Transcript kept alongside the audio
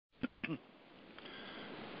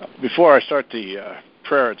Before I start the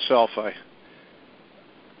prayer itself, I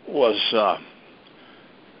was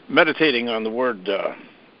meditating on the word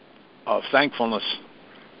of thankfulness.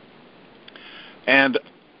 And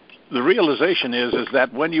the realization is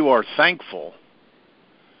that when you are thankful,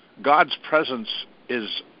 God's presence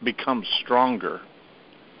becomes stronger.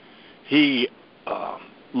 He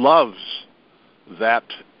loves that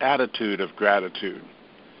attitude of gratitude.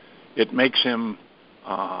 It makes him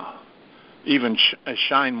even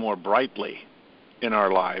shine more brightly in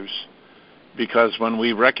our lives, because when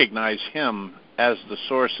we recognize him as the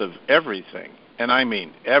source of everything, and I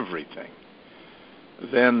mean everything,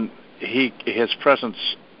 then his presence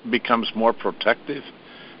becomes more protective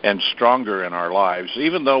and stronger in our lives.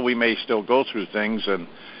 Even though we may still go through things and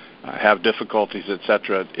have difficulties,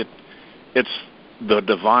 etc., it's the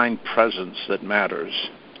divine presence that matters.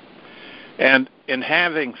 And in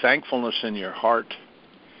having thankfulness in your heart,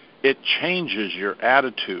 it changes your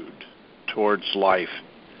attitude towards life.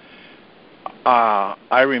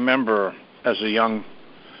 I remember as a young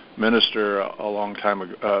minister a long time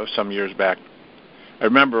ago, some years back, I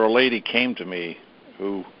remember a lady came to me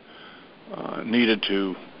who needed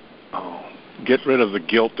to get rid of the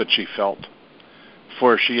guilt that she felt,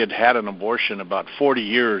 for she had had an abortion about 40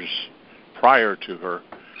 years prior to her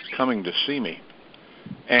coming to see me.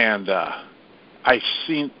 And I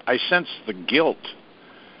sensed the guilt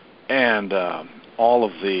and all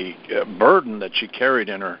of the burden that she carried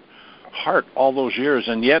in her heart all those years,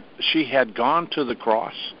 and yet she had gone to the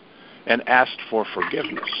cross and asked for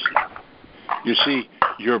forgiveness. You see,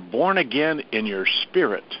 you're born again in your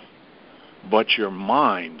spirit, but your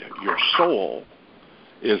mind, your soul,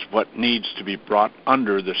 is what needs to be brought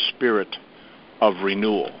under the spirit of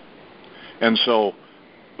renewal. And so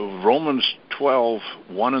Romans 12,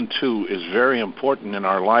 1 and 2 is very important in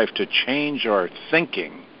our life to change our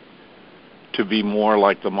thinking to be more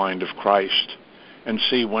like the mind of Christ. And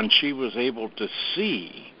see, when she was able to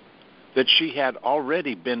see that she had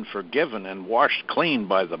already been forgiven and washed clean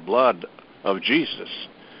by the blood of Jesus,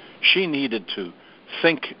 she needed to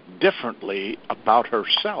think differently about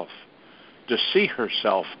herself, to see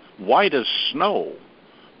herself white as snow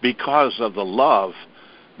because of the love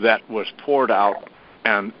that was poured out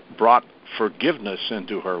and brought forgiveness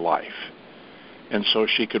into her life. And so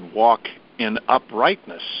she could walk in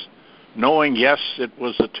uprightness, knowing, yes, it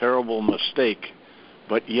was a terrible mistake,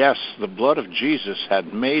 but yes, the blood of Jesus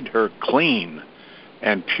had made her clean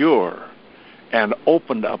and pure and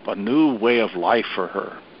opened up a new way of life for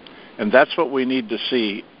her. And that's what we need to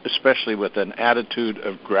see, especially with an attitude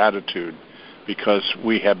of gratitude, because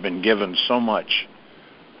we have been given so much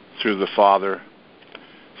through the Father,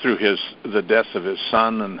 through the death of his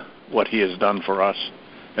Son and what he has done for us,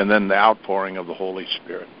 and then the outpouring of the Holy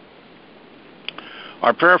Spirit.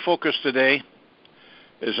 Our prayer focus today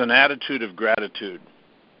is an attitude of gratitude.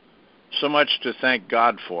 So much to thank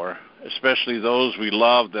God for, especially those we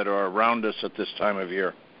love that are around us at this time of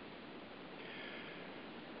year.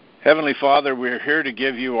 Heavenly Father, we are here to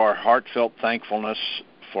give you our heartfelt thankfulness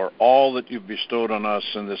for all that you've bestowed on us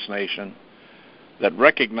in this nation, that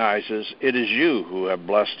recognizes it is you who have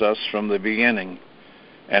blessed us from the beginning,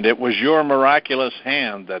 and it was your miraculous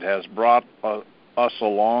hand that has brought us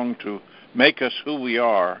along to make us who we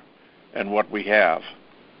are and what we have.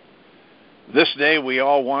 This day we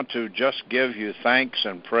all want to just give you thanks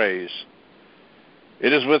and praise.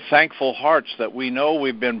 It is with thankful hearts that we know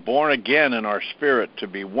we've been born again in our spirit to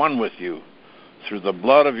be one with you through the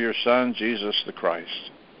blood of your Son, Jesus the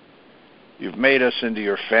Christ. You've made us into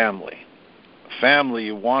your family, a family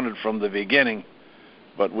you wanted from the beginning,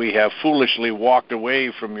 but we have foolishly walked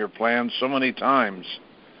away from your plan so many times.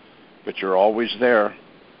 But you're always there,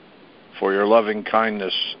 for your loving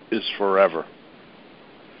kindness is forever.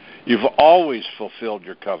 You've always fulfilled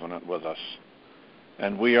your covenant with us,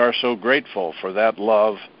 and we are so grateful for that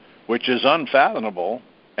love, which is unfathomable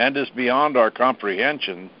and is beyond our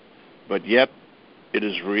comprehension, but yet it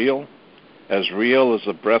is real as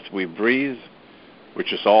the breath we breathe,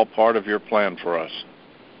 which is all part of your plan for us.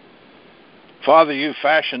 Father, you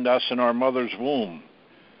fashioned us in our mother's womb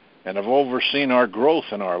and have overseen our growth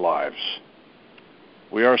in our lives.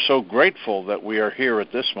 We are so grateful that we are here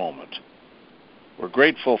at this moment. We're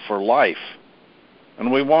grateful for life,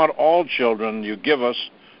 and we want all children you give us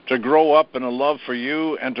to grow up in a love for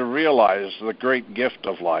you and to realize the great gift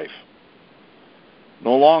of life.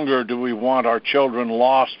 No longer do we want our children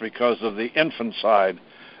lost because of the infanticide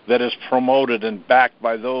that is promoted and backed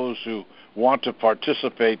by those who want to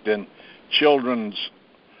participate in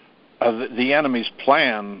the enemy's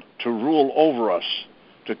plan to rule over us,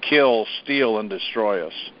 to kill, steal, and destroy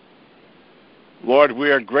us. Lord, we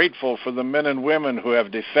are grateful for the men and women who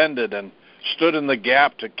have defended and stood in the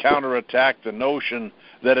gap to counterattack the notion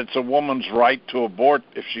that it's a woman's right to abort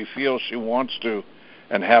if she feels she wants to,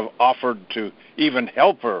 and have offered to even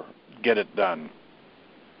help her get it done.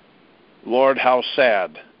 Lord, how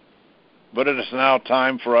sad. But it is now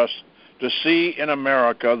time for us to see in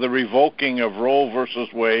America the revoking of Roe versus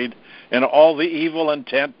Wade and all the evil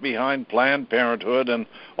intent behind Planned Parenthood and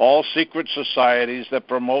all secret societies that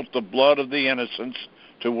promote the blood of the innocents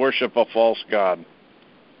to worship a false god.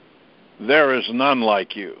 There is none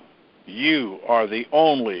like you. You are the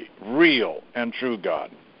only real and true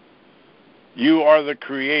God. You are the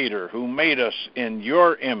Creator who made us in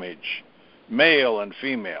your image, male and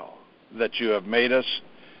female, that you have made us,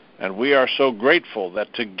 and we are so grateful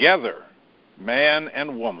that together, man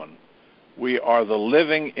and woman, we are the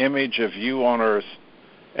living image of you on earth,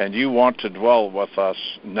 and you want to dwell with us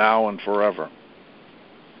now and forever.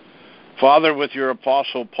 Father, with your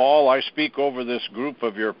Apostle Paul, I speak over this group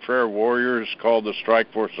of your prayer warriors called the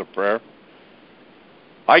Strike Force of Prayer.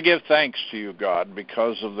 I give thanks to you, God,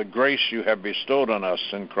 because of the grace you have bestowed on us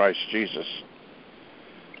in Christ Jesus.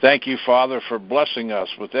 Thank you, Father, for blessing us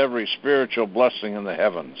with every spiritual blessing in the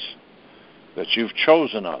heavens, that you've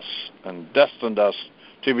chosen us and destined us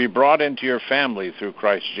to be brought into your family through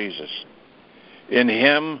Christ Jesus. In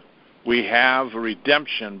him we have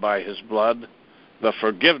redemption by his blood, the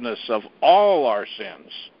forgiveness of all our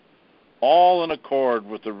sins, all in accord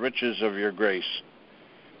with the riches of your grace.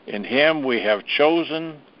 In him we have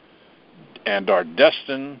chosen and are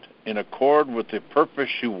destined in accord with the purpose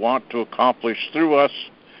you want to accomplish through us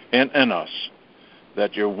and in us,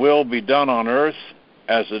 that your will be done on earth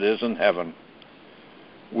as it is in heaven.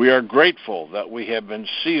 We are grateful that we have been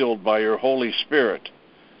sealed by your Holy Spirit,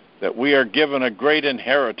 that we are given a great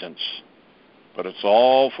inheritance, but it's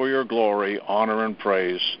all for your glory, honor, and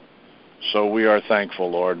praise. So we are thankful,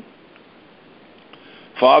 Lord.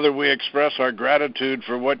 Father, we express our gratitude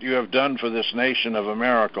for what you have done for this nation of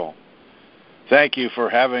America. Thank you for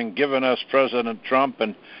having given us President Trump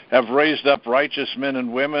and have raised up righteous men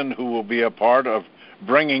and women who will be a part of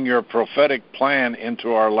bringing your prophetic plan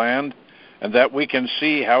into our land, and that we can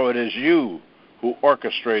see how it is you who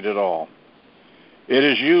orchestrate it all. It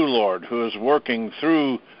is you, Lord, who is working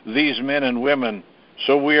through these men and women,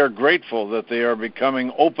 so we are grateful that they are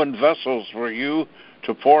becoming open vessels for you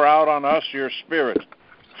to pour out on us your Spirit,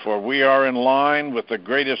 for we are in line with the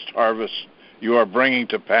greatest harvest you are bringing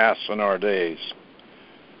to pass in our days.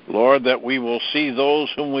 Lord, that we will see those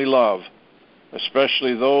whom we love,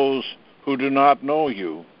 especially those who do not know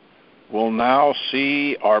you, will now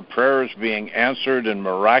see our prayers being answered in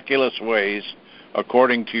miraculous ways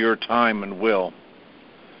according to your time and will.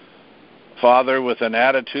 Father, with an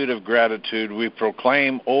attitude of gratitude, we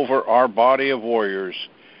proclaim over our body of warriors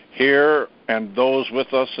here and those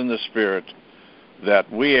with us in the Spirit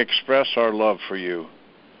that we express our love for you,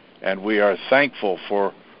 and we are thankful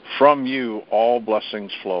for from you all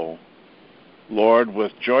blessings flow. Lord,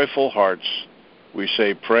 with joyful hearts, we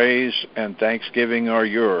say praise and thanksgiving are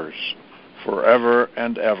yours forever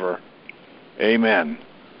and ever. Amen.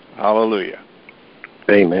 Hallelujah.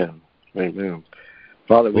 Amen. Amen.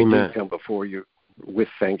 Father, we do come before you with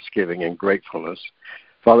thanksgiving and gratefulness.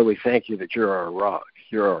 Father, we thank you that you're our rock,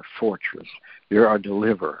 you're our fortress, you're our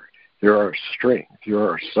deliverer, you're our strength, you're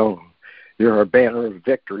our song, you're our banner of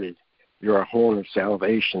victory, you're our horn of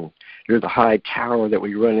salvation, you're the high tower that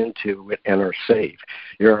we run into and are safe.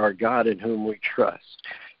 You're our God in whom we trust.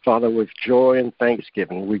 Father, with joy and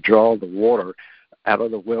thanksgiving, we draw the water out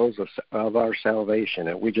of the wells of our salvation,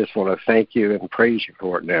 and we just want to thank you and praise you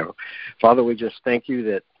for it now. Father, we just thank you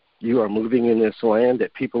that you are moving in this land,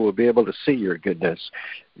 that people will be able to see your goodness.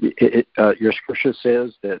 Your scripture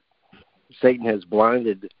says that Satan has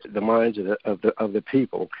blinded the minds of the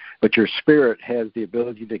people, but your Spirit has the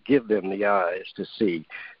ability to give them the eyes to see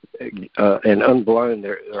and unblind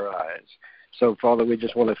their eyes. So, Father, we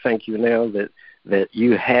just want to thank you now that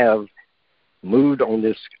you have moved on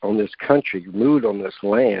this country, moved on this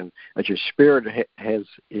land, that your Spirit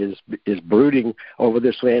is brooding over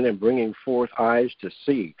this land and bringing forth eyes to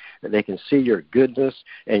see, that they can see your goodness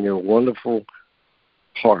and your wonderful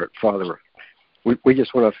heart, Father. We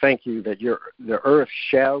just want to thank you that the earth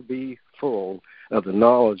shall be full of the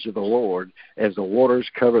knowledge of the Lord as the waters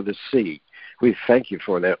cover the sea. We thank you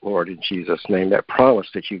for that, Lord, in Jesus' name, that promise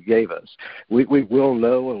that you gave us. We will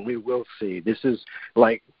know and we will see. This is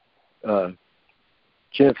like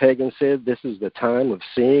Kenneth Hagin said, this is the time of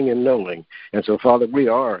seeing and knowing. And so, Father, we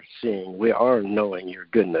are seeing, we are knowing your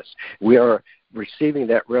goodness. We are receiving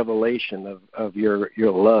that revelation of your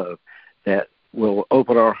love that will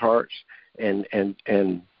open our hearts and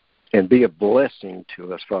and be a blessing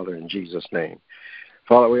to us, Father, in Jesus' name.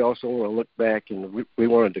 Father, we also want to look back and we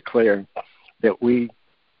want to declare that we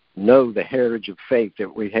know the heritage of faith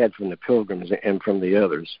that we had from the pilgrims and from the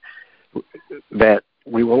others, that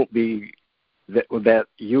we won't be, that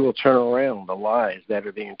you will turn around the lies that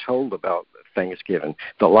are being told about Thanksgiving,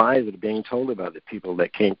 the lies that are being told about the people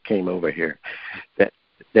that came over here, that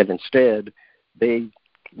instead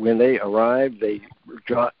when they arrived, they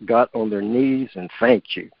got on their knees and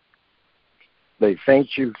thanked you. They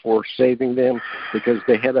thanked you for saving them because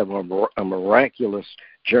they had a miraculous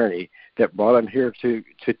journey that brought them here to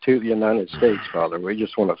the United States, Father. We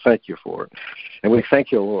just want to thank you for it. And we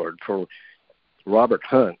thank you, Lord, for Robert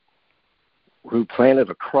Hunt, who planted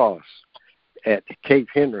a cross at Cape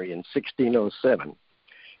Henry in 1607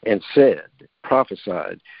 and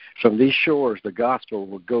prophesied, from these shores the gospel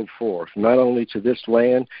will go forth, not only to this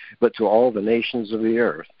land, but to all the nations of the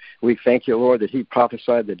earth. We thank you, Lord, that he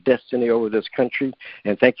prophesied the destiny over this country,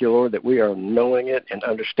 and thank you, Lord, that we are knowing it and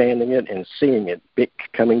understanding it and seeing it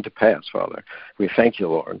coming to pass, Father. We thank you,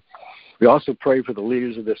 Lord. We also pray for the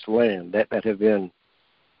leaders of this land that have been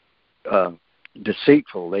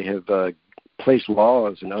deceitful. They have placed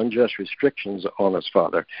laws and unjust restrictions on us,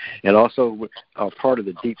 Father, and also are part of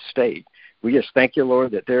the deep state. We just thank you,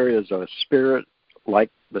 Lord, that there is a spirit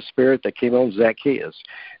like the spirit that came on Zacchaeus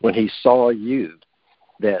when he saw you,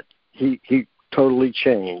 that he totally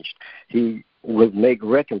changed. He would make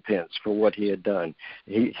recompense for what he had done.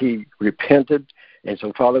 He repented. And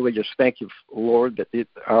so, Father, we just thank you, Lord, that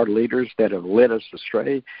our leaders that have led us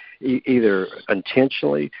astray, either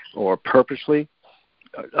intentionally or purposely,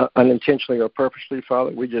 unintentionally or purposely,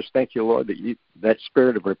 Father, we just thank you, Lord, that that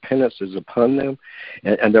spirit of repentance is upon them,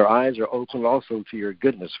 and their eyes are open also to your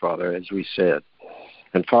goodness, Father, as we said.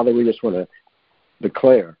 And, Father, we just want to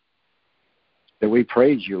declare that we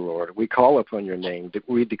praise you, Lord. We call upon your name. That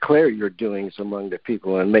we declare your doings among the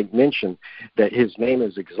people and make mention that his name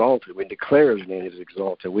is exalted. We declare his name is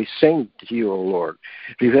exalted. We sing to you, O Lord.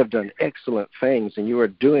 You have done excellent things, and you are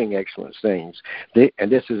doing excellent things.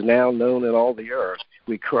 And this is now known in all the earth.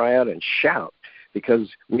 We cry out and shout because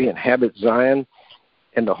we inhabit Zion,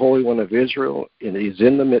 and the Holy One of Israel is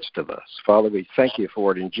in the midst of us. Father, we thank you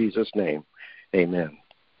for it in Jesus' name. Amen.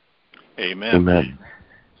 Amen. Amen.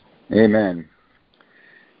 Amen.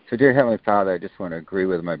 So, dear Heavenly Father, I just want to agree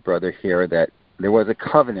with my brother here that there was a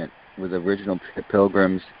covenant with the original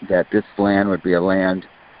pilgrims that this land would be a land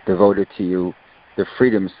devoted to you, the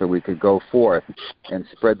freedom so we could go forth and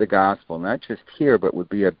spread the gospel, not just here, but would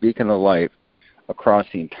be a beacon of light across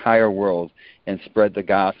the entire world and spread the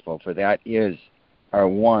gospel, for that is our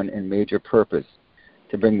one and major purpose,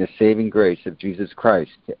 to bring the saving grace of Jesus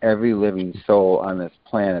Christ to every living soul on this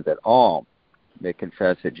planet, that all may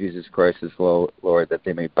confess that Jesus Christ is Lord, that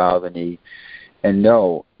they may bow the knee and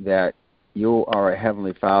know that you are a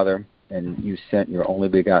Heavenly Father and you sent your only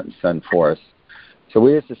begotten Son for us. So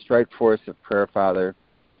we as the Strike Force of Prayer, Father,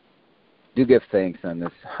 do give thanks on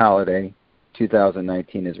this holiday.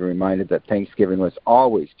 2019 is reminded that Thanksgiving was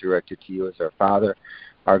always directed to you as our Father,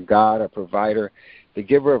 our God, our provider, the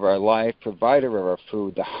giver of our life, provider of our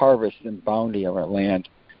food, the harvest and bounty of our land,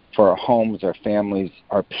 for our homes, our families,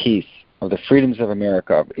 our peace, of the freedoms of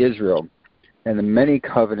America, of Israel, and the many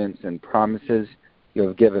covenants and promises you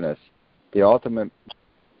have given us, the ultimate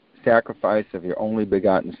sacrifice of your only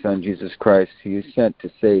begotten Son, Jesus Christ, who you sent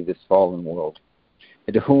to save this fallen world,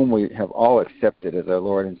 and to whom we have all accepted as our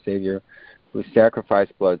Lord and Savior, whose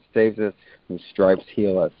sacrificed blood saves us, whose stripes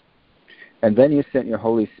heal us. And then you sent your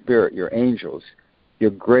Holy Spirit, your angels,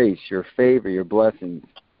 your grace, your favor, your blessings.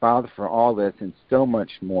 Father, for all this and so much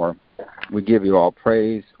more, we give you all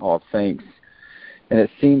praise, all thanks. And it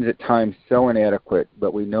seems at times so inadequate,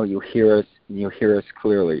 but we know you hear us, and you hear us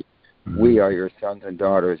clearly. Mm-hmm. We are your sons and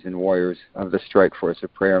daughters and warriors of the Strike Force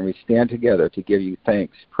of Prayer, and we stand together to give you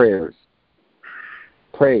thanks, prayers,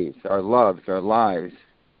 praise, our loves, our lives,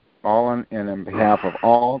 all on behalf of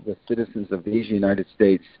all the citizens of these United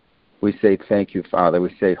States. We say thank you, Father.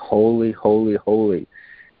 We say, holy, holy, holy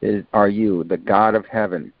are you, the God of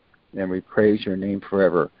heaven, and we praise your name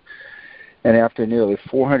forever. And after nearly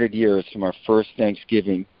 400 years from our first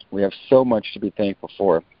Thanksgiving, we have so much to be thankful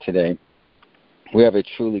for today. We have a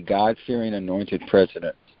truly God-fearing, anointed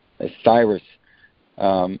president, as Cyrus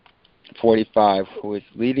 45, who is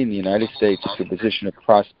leading the United States to a position of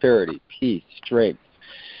prosperity, peace, strength,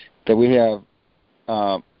 that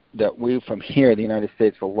we from here, the United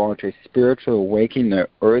States, will launch a spiritual awakening that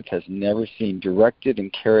earth has never seen, directed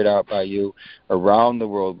and carried out by you around the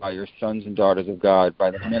world, by your sons and daughters of God,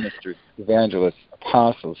 by the ministers, evangelists,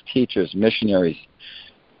 apostles, teachers, missionaries,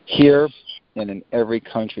 here and in every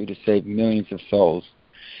country, to save millions of souls.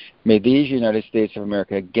 May these United States of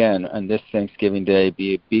America again on this Thanksgiving Day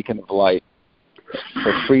be a beacon of light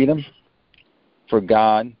for freedom, for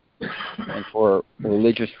God, and for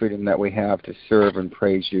religious freedom that we have to serve and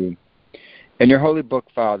praise you. In your holy book,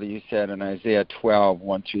 Father, you said in Isaiah 12,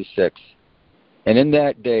 1-6, and in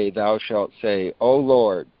that day thou shalt say, O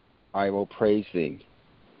Lord, I will praise thee.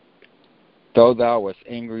 Though thou wast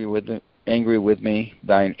angry with me,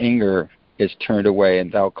 thine anger is turned away,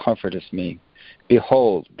 and thou comfortest me.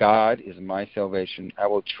 Behold, God is my salvation. I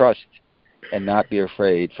will trust and not be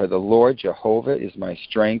afraid, for the Lord Jehovah is my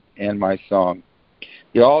strength and my song.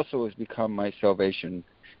 He also has become my salvation.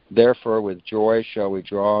 Therefore, with joy shall he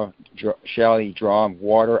draw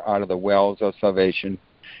water out of the wells of salvation.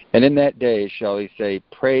 And in that day shall he say,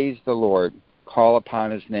 Praise the Lord, call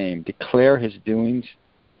upon his name, declare his doings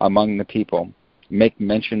among the people, make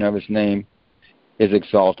mention of his name is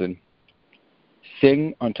exalted.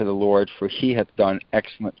 Sing unto the Lord, for he hath done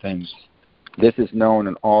excellent things. This is known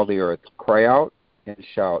in all the earth. Cry out and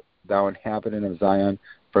shout, thou inhabitant of Zion,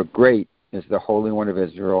 for great is the Holy One of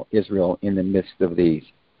Israel in the midst of these.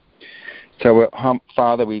 So,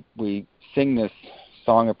 Father, we sing this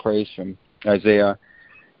song of praise from Isaiah,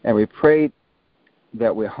 and we pray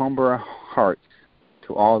that we humble our hearts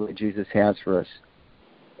to all that Jesus has for us.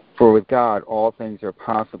 For with God all things are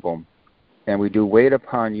possible, and we do wait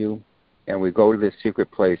upon you, and we go to this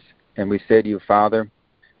secret place, and we say to you, Father,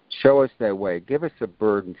 show us that way. Give us a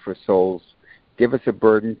burden for souls. Give us a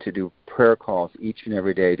burden to do prayer calls each and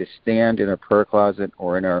every day, to stand in a prayer closet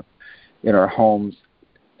or in our homes,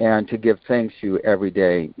 and to give thanks to you every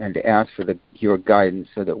day, and to ask for your guidance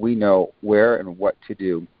so that we know where and what to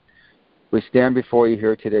do. We stand before you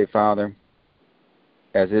here today, Father,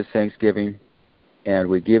 as is Thanksgiving, and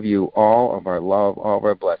we give you all of our love, all of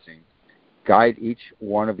our blessings. Guide each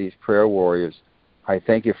one of these prayer warriors. I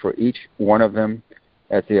thank you for each one of them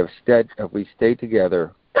as we stay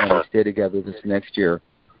together, and we stay together this next year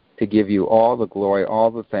to give you all the glory, all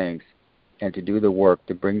the thanks, and to do the work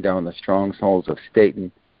to bring down the strongholds of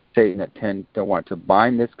Satan that tend to want to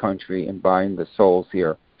bind this country and bind the souls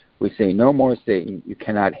here. We say, no more, Satan. You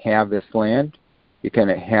cannot have this land. You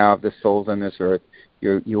cannot have the souls on this earth.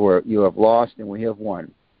 You have lost, and we have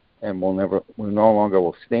won, and we no longer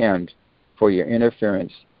will stand for your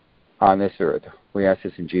interference on this earth. We ask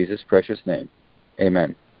this in Jesus' precious name.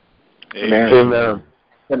 Amen. Amen. Amen.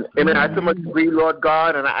 And I so much agree, Lord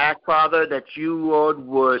God, and I ask, Father, that you, Lord,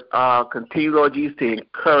 would continue, Lord Jesus, to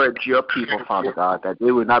encourage your people, Father God, that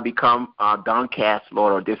they would not become downcast,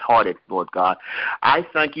 Lord, or disheartened, Lord God. I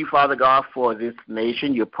thank you, Father God, for this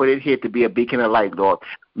nation. You put it here to be a beacon of light, Lord.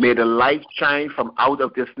 May the light shine from out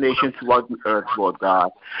of this nation throughout the earth, Lord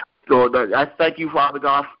God. Lord, I thank you, Father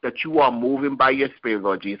God, that you are moving by your Spirit,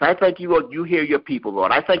 Lord Jesus. I thank you, Lord, you hear your people,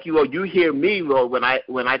 Lord. I thank you, Lord, you hear me, Lord, when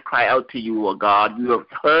I cry out to you, Lord God. You have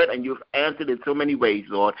heard and you've answered in so many ways,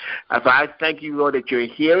 Lord. And so I thank you, Lord, that you're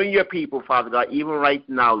hearing your people, Father God, even right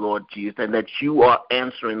now, Lord Jesus, and that you are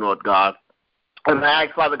answering, Lord God. And I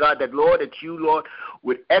ask, Father God, that, Lord, that you, Lord,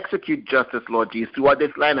 would execute justice, Lord Jesus, throughout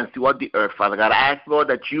this land and throughout the earth, Father God. I ask, Lord,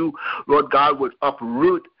 that you, Lord God, would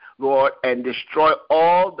uproot, Lord, and destroy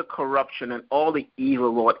all the corruption and all the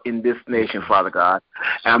evil, Lord, in this nation, Father God.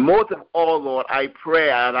 And most of all, Lord, I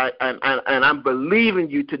pray and I'm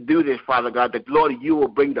believing you to do this, Father God, that, Lord, you will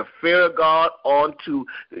bring the fear of God onto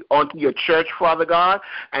your church, Father God,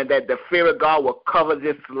 and that the fear of God will cover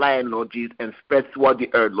this land, Lord Jesus, and spread throughout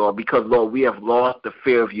the earth, Lord, because, Lord, we have lost the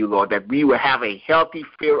fear of you, Lord, that we will have a healthy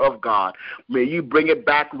fear of God. May you bring it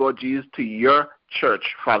back, Lord Jesus, to your church,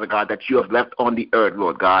 Father God, that you have left on the earth,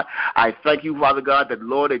 Lord God. I thank you, Father God, that,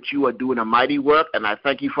 Lord, that you are doing a mighty work, and I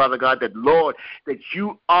thank you, Father God, that, Lord, that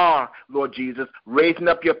you are, Lord Jesus, raising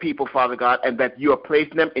up your people, Father God, and that you are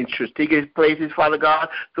placing them in strategic places, Father God,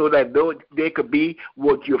 so that they could be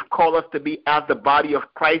what you have called us to be as the body of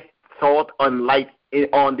Christ, salt and light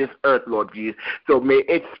on this earth, Lord Jesus. So may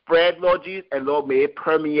it spread, Lord Jesus, and, Lord, may it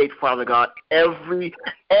permeate, Father God, every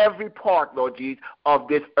part, Lord Jesus, of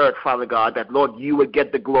this earth, Father God, that, Lord, you would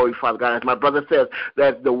get the glory, Father God. As my brother says,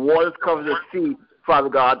 that the waters cover the sea, Father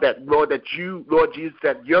God, that, Lord, that you, Lord Jesus,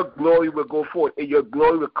 that your glory will go forth, and your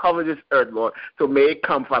glory will cover this earth, Lord. So may it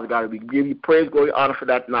come, Father God. We give you praise, glory, honor for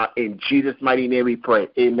that now. In Jesus' mighty name we pray.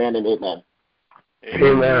 Amen and amen.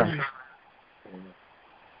 Amen.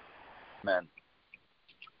 Amen.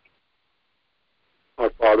 Our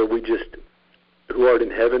Father, who art in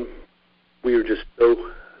heaven, we are just so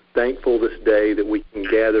thankful this day that we can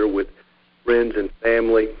gather with friends and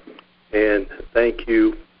family and thank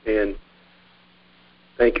you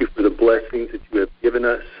for the blessings that you have given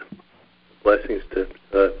us, blessings to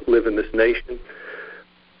live in this nation.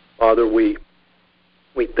 Father, we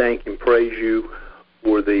We thank and praise you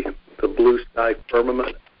for the blue sky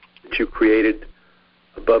firmament that you created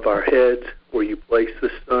above our heads, where you place the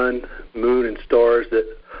sun, moon, and stars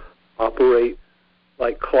that operate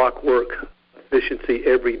like clockwork efficiency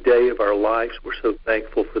every day of our lives. We're so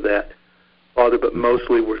thankful for that, Father, but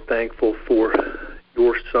mostly we're thankful for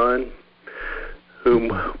your Son, whom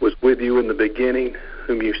was with you in the beginning,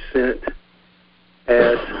 whom you sent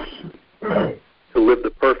as to live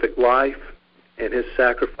the perfect life, and his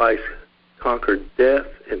sacrifice conquered death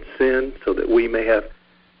and sin so that we may have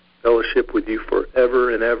fellowship with you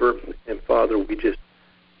forever and ever. And Father, we just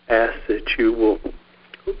ask that you will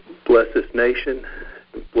bless this nation,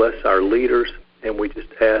 bless our leaders, and we just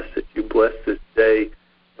ask that you bless this day,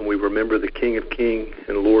 and we remember the King of Kings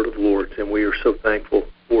and Lord of Lords, and we are so thankful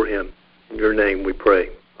for him. In your name we pray.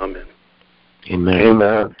 Amen. Amen.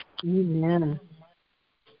 Amen. Amen.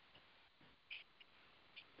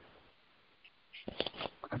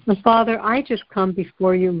 Father, I just come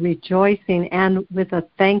before you rejoicing and with a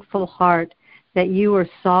thankful heart that you are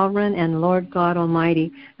sovereign and Lord God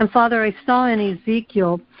Almighty. And Father, I saw in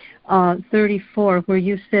Ezekiel 34 where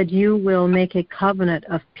you said you will make a covenant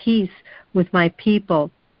of peace with my people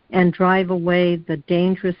and drive away the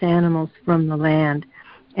dangerous animals from the land.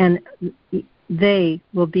 And they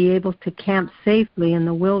will be able to camp safely in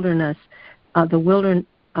the wilderness,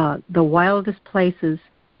 the wildest places,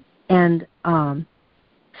 and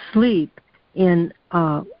sleep in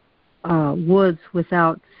woods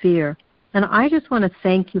without fear. And I just want to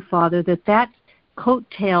thank you, Father, that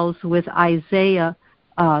coattails with Isaiah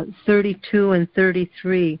 32 and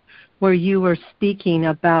 33, where you were speaking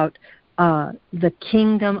about the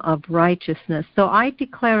kingdom of righteousness. So I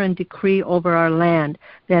declare and decree over our land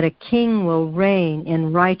that a king will reign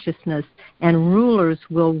in righteousness and rulers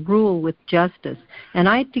will rule with justice. And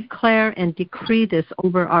I declare and decree this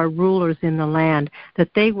over our rulers in the land, that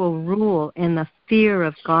they will rule in the fear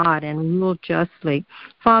of God and rule justly.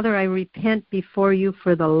 Father, I repent before you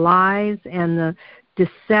for the lies and the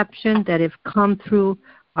deception that have come through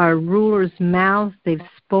our rulers' mouths. They've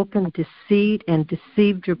spoken deceit and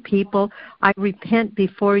deceived your people. I repent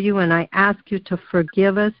before you and I ask you to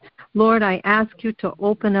forgive us. Lord, I ask you to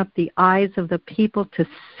open up the eyes of the people to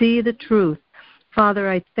see the truth. Father,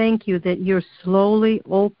 I thank you that you're slowly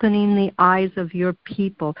opening the eyes of your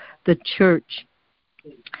people, the church,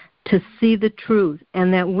 to see the truth,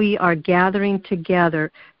 and that we are gathering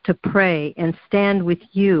together to pray and stand with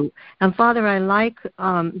you. And Father, I like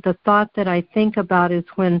the thought that I think about is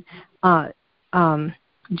when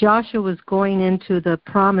Joshua was going into the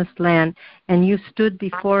promised land and you stood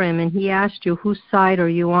before him and he asked you, whose side are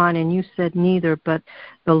you on? And you said, neither, but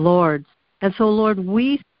the Lord's. And so, Lord,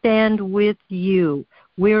 we stand with you.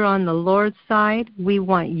 We're on the Lord's side. We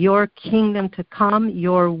want your kingdom to come,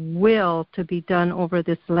 your will to be done over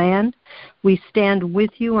this land. We stand with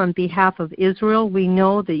you on behalf of Israel. We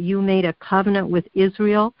know that you made a covenant with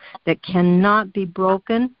Israel that cannot be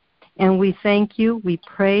broken. And we thank you. We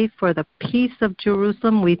pray for the peace of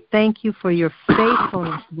Jerusalem. We thank you for your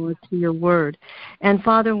faithfulness, Lord, to your word. And,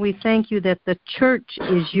 Father, we thank you that the church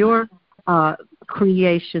is your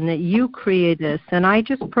creation, that you created us. And I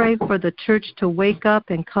just pray for the church to wake up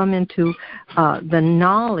and come into the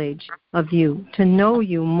knowledge of you, to know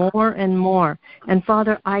you more and more. And,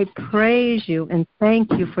 Father, I praise you and thank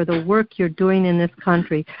you for the work you're doing in this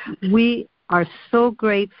country. We are so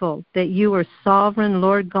grateful that you are sovereign,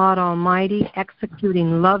 Lord God Almighty,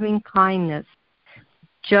 executing loving kindness,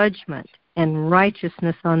 judgment, and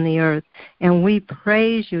righteousness on the earth. And we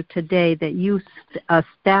praise you today that you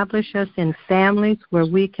establish us in families where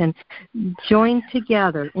we can join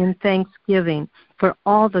together in thanksgiving for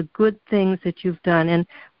all the good things that you've done. And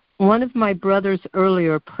one of my brothers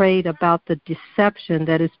earlier prayed about the deception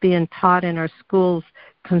that is being taught in our schools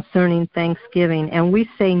concerning Thanksgiving, and we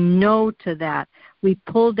say no to that. We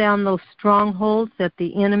pull down those strongholds that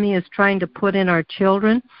the enemy is trying to put in our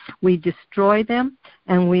children. We destroy them,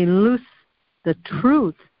 and we loose the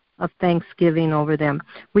truth of Thanksgiving over them.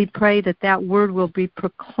 We pray that that word will be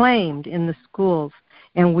proclaimed in the schools,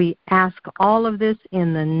 and we ask all of this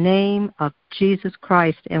in the name of Jesus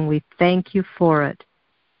Christ, and we thank you for it.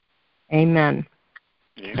 Amen.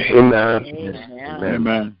 Amen.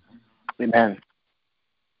 Amen. Amen.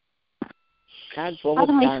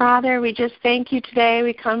 Heavenly Father, we just thank you today.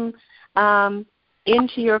 We come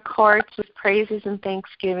into your courts with praises and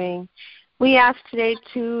thanksgiving. We ask today,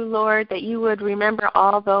 too, Lord, that you would remember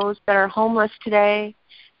all those that are homeless today,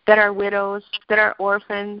 that are widows, that are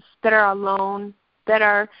orphans, that are alone, that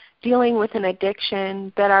are dealing with an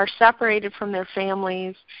addiction, that are separated from their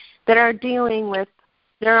families, that are dealing with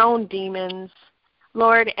their own demons.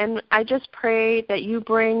 Lord, and I just pray that you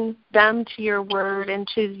bring them to your word and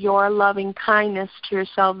to your loving kindness, to your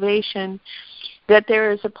salvation, that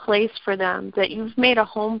there is a place for them, that you've made a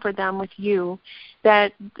home for them with you,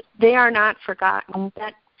 that they are not forgotten,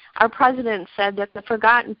 that our president said that the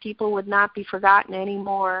forgotten people would not be forgotten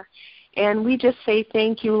anymore. And we just say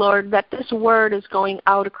thank you, Lord, that this word is going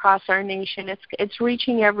out across our nation. It's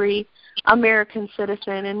reaching every American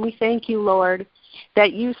citizen. And we thank you, Lord,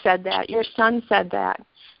 that you said that. Your son said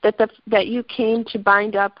that you came to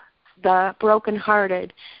bind up the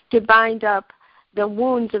brokenhearted, to bind up the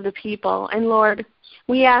wounds of the people. And, Lord,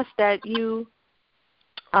 we ask that you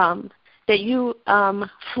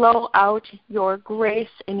flow out your grace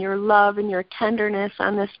and your love and your tenderness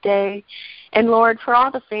on this day. And, Lord, for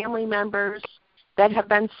all the family members that have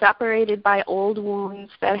been separated by old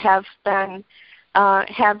wounds, that have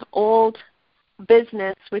old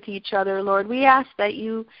business with each other, Lord, we ask that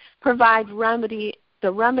you provide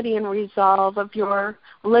the remedy and resolve of your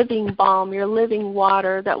living balm, your living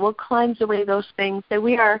water that will cleanse away those things, that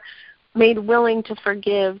we are made willing to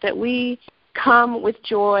forgive, that we come with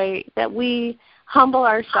joy, that we humble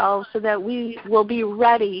ourselves so that we will be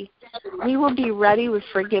ready. We will be ready with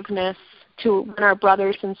forgiveness to when our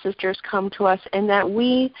brothers and sisters come to us, and that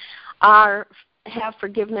we have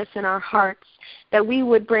forgiveness in our hearts, that we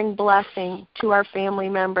would bring blessing to our family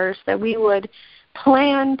members, that we would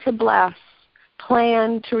plan to bless,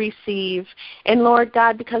 plan to receive. And Lord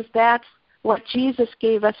God, because that's what Jesus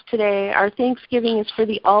gave us today, our Thanksgiving is for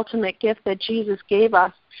the ultimate gift that Jesus gave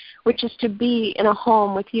us, which is to be in a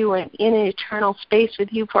home with you and in an eternal space with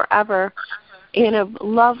you forever, in a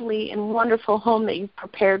lovely and wonderful home that you've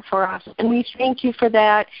prepared for us. And we thank you for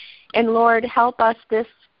that. And Lord, help us this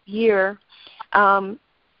year to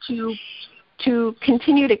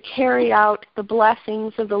continue to carry out the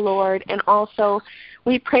blessings of the Lord. And also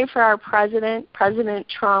we pray for our President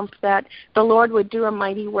Trump, that the Lord would do a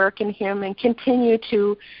mighty work in him and continue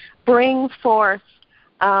to bring forth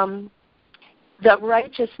the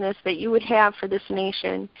righteousness that you would have for this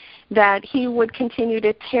nation, that he would continue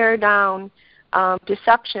to tear down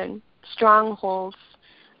deception, strongholds,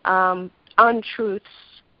 untruths,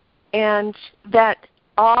 and that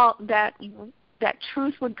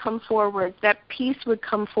truth would come forward, that peace would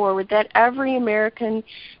come forward, that every American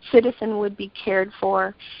citizen would be cared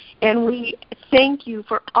for. And we thank you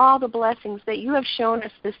for all the blessings that you have shown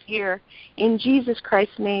us this year. In Jesus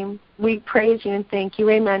Christ's name, we praise you and thank you.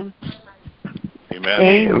 Amen. Amen.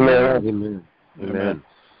 Amen. Amen. Amen.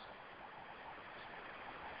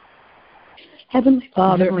 Heavenly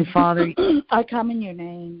Father, I come in your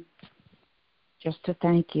name just to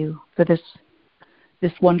thank you for this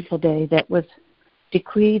wonderful day that was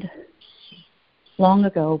decreed long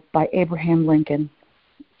ago by Abraham Lincoln.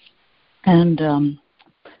 And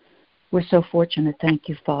we're so fortunate, thank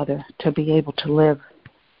you, Father, to be able to live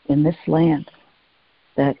in this land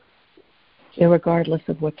that, irregardless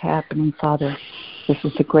of what's happening, Father, this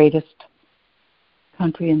is the greatest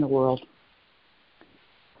country in the world.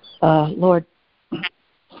 Lord,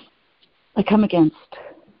 I come against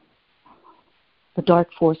the dark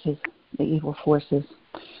forces, the evil forces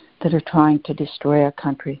that are trying to destroy our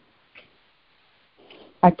country.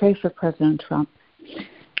 I pray for President Trump,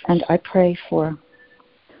 and I pray for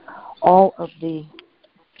all of the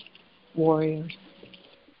warriors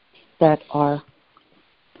that are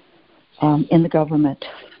in the government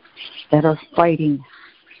that are fighting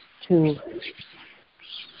to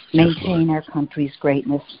maintain our country's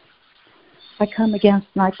greatness. I come against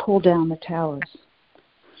and I pull down the towers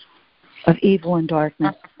of evil and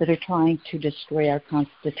darkness that are trying to destroy our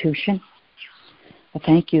Constitution. I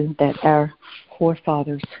thank you that our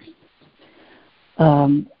forefathers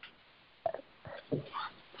wrote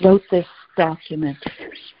this document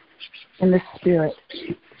in the spirit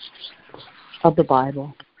of the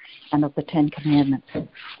Bible and of the Ten Commandments.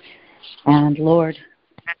 And Lord,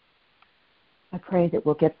 I pray that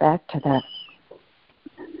we'll get back to that.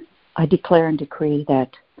 I declare and decree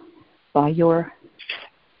that by your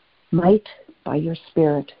might, by your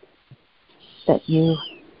spirit, that you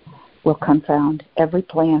will confound every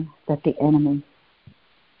plan that the enemy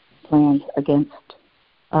plans against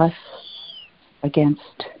us,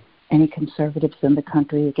 against any conservatives in the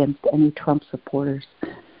country, against any Trump supporters,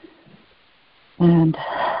 and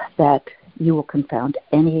that you will confound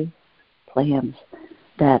any plans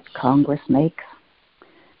that Congress makes,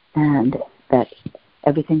 and that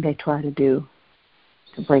everything they try to do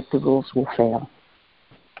to break the rules will fail.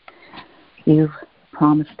 You've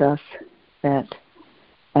promised us that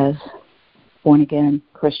as born-again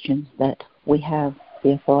Christians that we have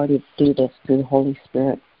the authority to do this through the Holy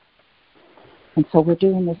Spirit. And so we're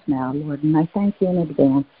doing this now, Lord, and I thank you in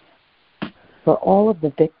advance for all of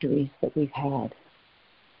the victories that we've had.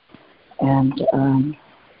 And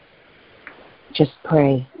just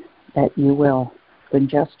pray that you will bring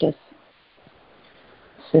justice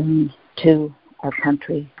soon to our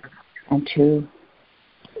country and to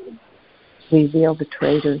reveal the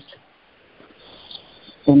traitors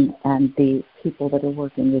and the people that are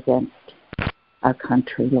working against our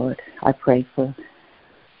country, Lord. I pray for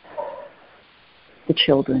the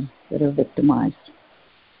children that are victimized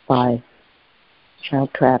by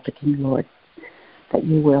child trafficking, Lord, that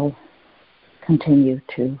you will continue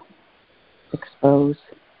to expose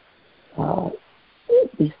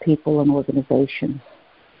these people and organizations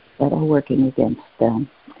that are working against them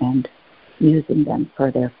and using them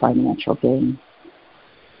for their financial gain.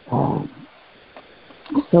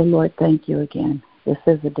 So, Lord, thank you again. This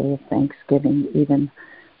is a day of thanksgiving, even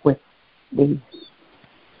with the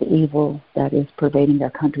evil that is pervading our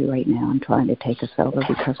country right now and trying to take us over,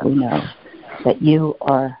 because we know that you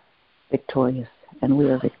are victorious and we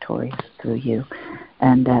are victorious through you,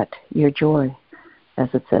 and that your joy, as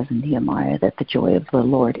it says in Nehemiah, that the joy of the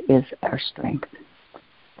Lord is our strength.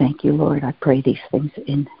 Thank you, Lord. I pray these things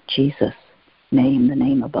in Jesus' name, the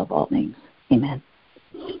name above all names. Amen.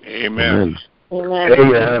 Amen. Amen.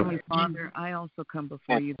 Heavenly Father, I also come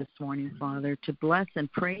before you this morning, Father, to bless and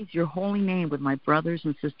praise your holy name with my brothers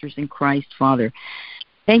and sisters in Christ, Father.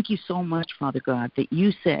 Thank you so much, Father God, that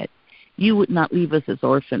you said you would not leave us as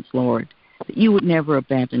orphans, Lord, that you would never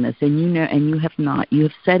abandon us, and you have not. You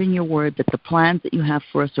have said in your word that the plans that you have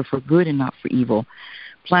for us are for good and not for evil,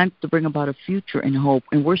 plans to bring about a future and hope.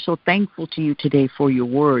 And we're so thankful to you today for your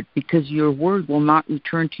word, because your word will not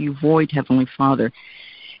return to you void, Heavenly Father.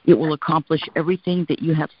 It will accomplish everything that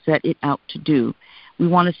you have set it out to do. We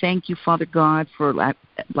want to thank you, Father God, for,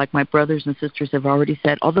 like my brothers and sisters have already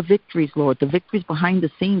said, all the victories, Lord, the victories behind the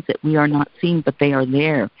scenes that we are not seeing, but they are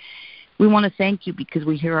there. We want to thank you because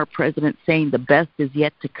we hear our president saying the best is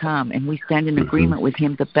yet to come, and we stand in agreement with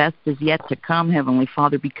him. The best is yet to come, Heavenly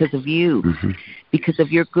Father, because of you, because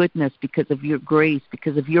of your goodness, because of your grace,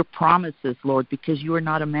 because of your promises, Lord, because you are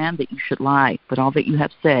not a man that you should lie, but all that you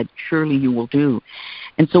have said, surely you will do.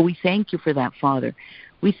 And so we thank you for that, Father.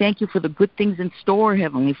 We thank you for the good things in store,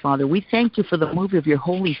 Heavenly Father. We thank you for the move of your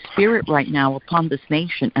Holy Spirit right now upon this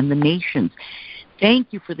nation and the nations.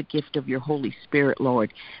 Thank you for the gift of your Holy Spirit,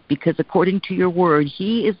 Lord, because according to your word,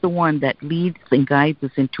 he is the one that leads and guides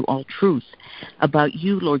us into all truth about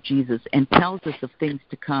you, Lord Jesus, and tells us of things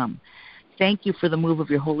to come. Thank you for the move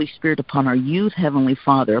of your Holy Spirit upon our youth, Heavenly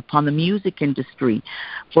Father, upon the music industry,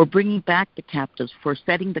 for bringing back the captives, for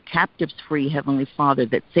setting the captives free, Heavenly Father,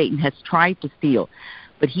 that Satan has tried to steal.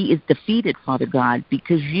 But he is defeated, Father God,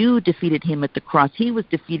 because you defeated him at the cross. He was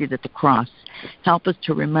defeated at the cross. Help us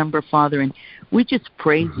to remember, Father, and we just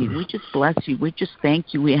praise you. We just bless you. We just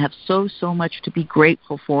thank you. We have so much to be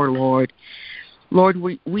grateful for, Lord. Lord,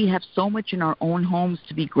 we have so much in our own homes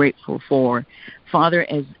to be grateful for. Father,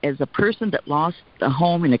 as a person that lost a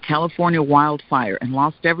home in a California wildfire and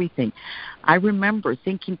lost everything, I remember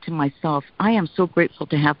thinking to myself, I am so grateful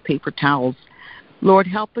to have paper towels. Lord,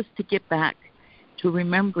 help us to get back to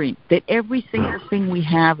remembering that every single thing we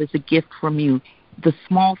have is a gift from you. The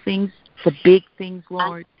small things, the big things,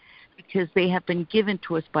 Lord, because they have been given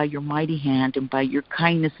to us by your mighty hand and by your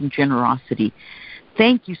kindness and generosity.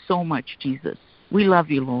 Thank you so much, Jesus. We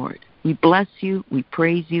love you, Lord. We bless you. We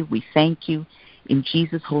praise you. We thank you. In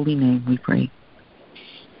Jesus' holy name we pray.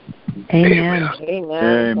 Amen.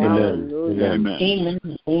 Amen. Amen. Amen.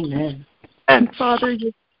 Amen. And Father,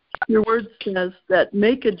 your word says that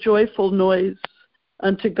make a joyful noise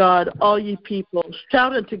unto God, all ye people.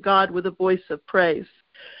 Shout unto God with a voice of praise.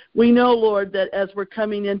 We know, Lord, that as we're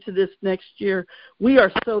coming into this next year, we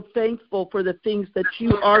are so thankful for the things that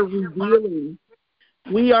you are revealing.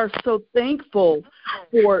 We are so thankful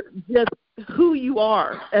for just who you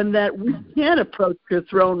are, and that we can approach your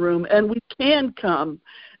throne room and we can come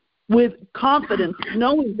with confidence,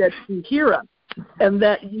 knowing that you hear us and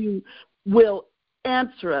that you will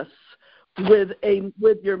answer us with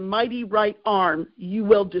your mighty right arm. You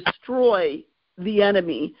will destroy the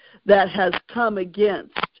enemy that has come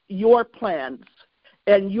against your plans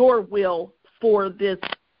and your will for this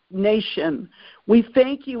nation. We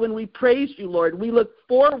thank you and we praise you, Lord. We look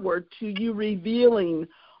forward to you revealing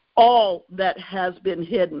all that has been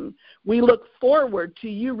hidden. We look forward to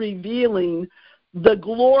you revealing the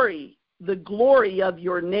glory of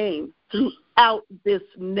your name throughout this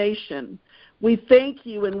nation. We thank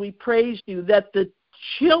you and we praise you that the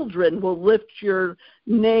children will lift your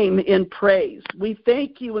name in praise. We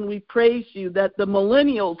thank you and we praise you that the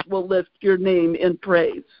millennials will lift your name in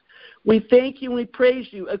praise. We thank you and we praise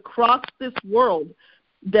you across this world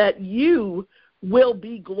that you will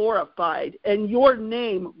be glorified and your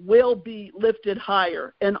name will be lifted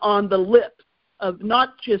higher and on the lips of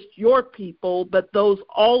not just your people, but those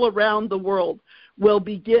all around the world will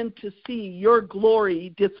begin to see your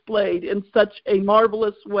glory displayed in such a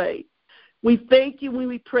marvelous way. We thank you and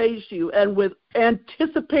we praise you, and with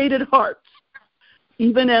anticipated hearts,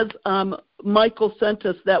 even as Michael sent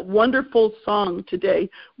us that wonderful song today,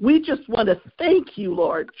 we just want to thank you,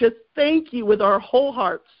 Lord. Just thank you with our whole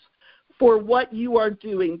hearts for what you are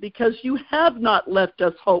doing, because you have not left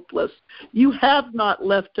us hopeless. You have not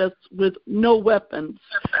left us with no weapons.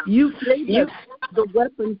 You gave us the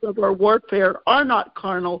weapons of our warfare are not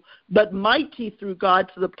carnal, but mighty through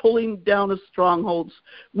God to the pulling down of strongholds.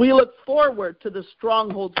 We look forward to the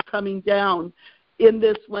strongholds coming down in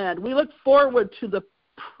this land. We look forward to the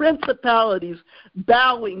principalities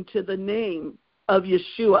bowing to the name of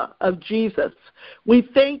Yeshua, of Jesus. We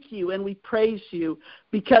thank you and we praise you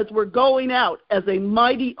because we're going out as a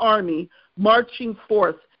mighty army marching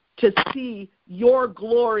forth to see your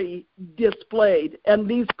glory displayed. And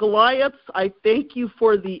these Goliaths, I thank you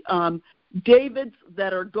for the Davids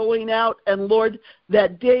that are going out. And Lord,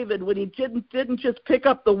 that David, when he didn't just pick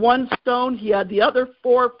up the one stone, he had the other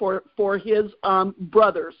four for his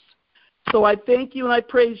brothers. So I thank you and I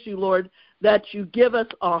praise you, Lord, that you give us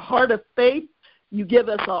a heart of faith. You give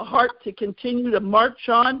us a heart to continue to march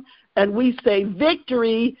on, and we say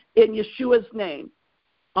victory in Yeshua's name.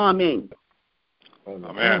 Amen.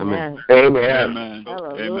 Amen. Amen. Amen.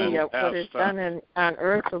 Hallelujah. Amen. What is done on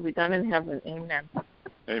earth will be done in heaven. Amen.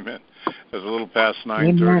 Amen. It's a little past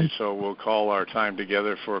 9:30, so we'll call our time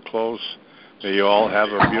together for a close. May you all have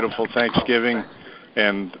a beautiful Thanksgiving,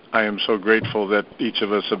 and I am so grateful that each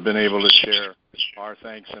of us have been able to share our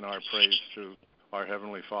thanks and our praise to our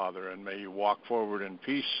Heavenly Father, and may you walk forward in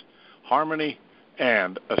peace, harmony,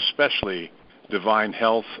 and especially divine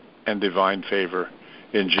health and divine favor.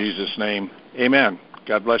 In Jesus' name, amen.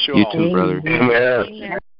 God bless you all. You too, brother. Amen. Amen.